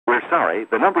We're sorry,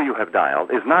 the number you have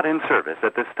dialed is not in service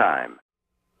at this time.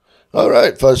 All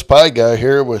right, Fuzz Pie Guy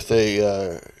here with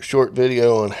a short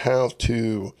video on how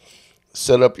to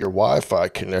set up your Wi-Fi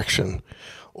connection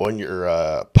on your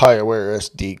Piaware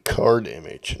SD card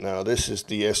image. Now, this is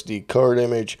the SD card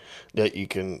image that you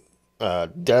can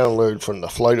download from the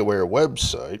FlightAware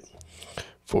website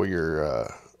for your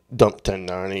dump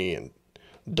 1090 and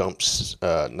dumps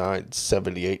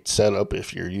 978 setup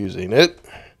if you're using it.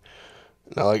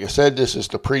 Now, like I said, this is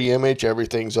the pre-image.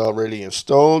 Everything's already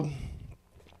installed.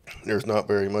 There's not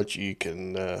very much you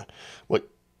can, what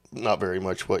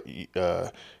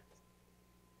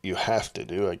you have to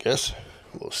do, I guess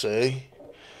we'll say.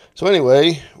 So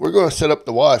anyway, we're going to set up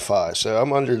the Wi-Fi. So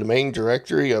I'm under the main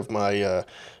directory of my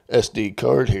SD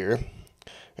card here,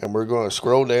 and we're going to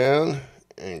scroll down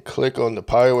and click on the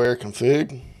Piaware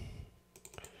config.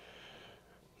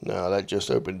 Now that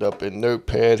just opened up in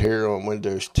Notepad here on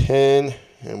Windows 10,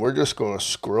 and we're just going to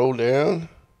scroll down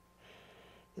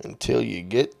until you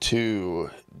get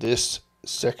to this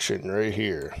section right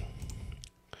here.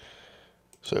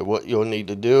 So what you'll need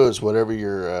to do is whatever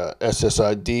your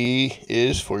SSID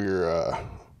is for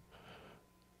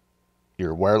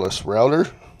your wireless router,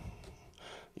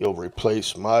 you'll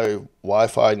replace my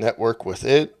Wi-Fi network with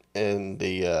it and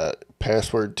the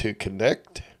password to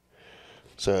connect.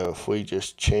 So if we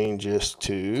just change this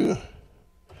to,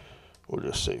 we'll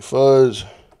just say fuzz,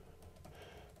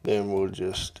 then we'll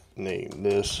just name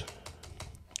this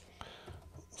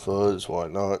fuzz, why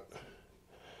not?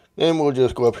 Then we'll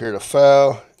just go up here to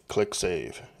file, click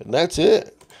save, and that's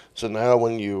it. So now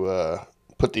when you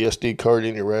put the SD card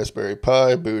in your Raspberry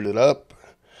Pi, boot it up,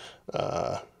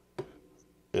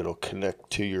 it'll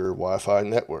connect to your Wi-Fi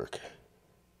network.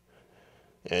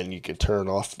 And you can turn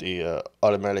off the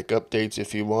automatic updates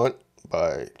if you want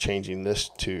by changing this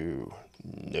to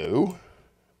no.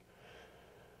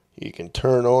 You can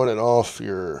turn on and off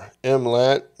your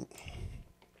MLAT.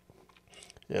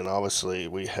 And obviously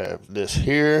we have this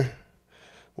here.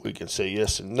 We can say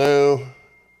yes and no.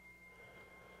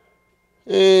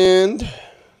 And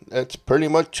that's pretty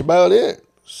much about it.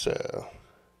 So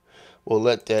we'll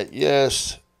let that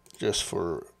yes just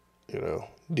for,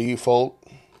 default.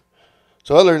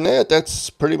 So other than that,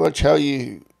 that's pretty much how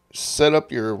you set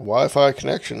up your Wi-Fi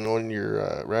connection on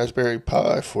your Raspberry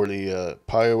Pi for the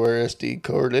Piaware SD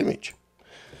card image.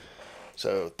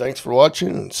 So thanks for watching,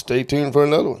 and stay tuned for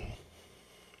another one.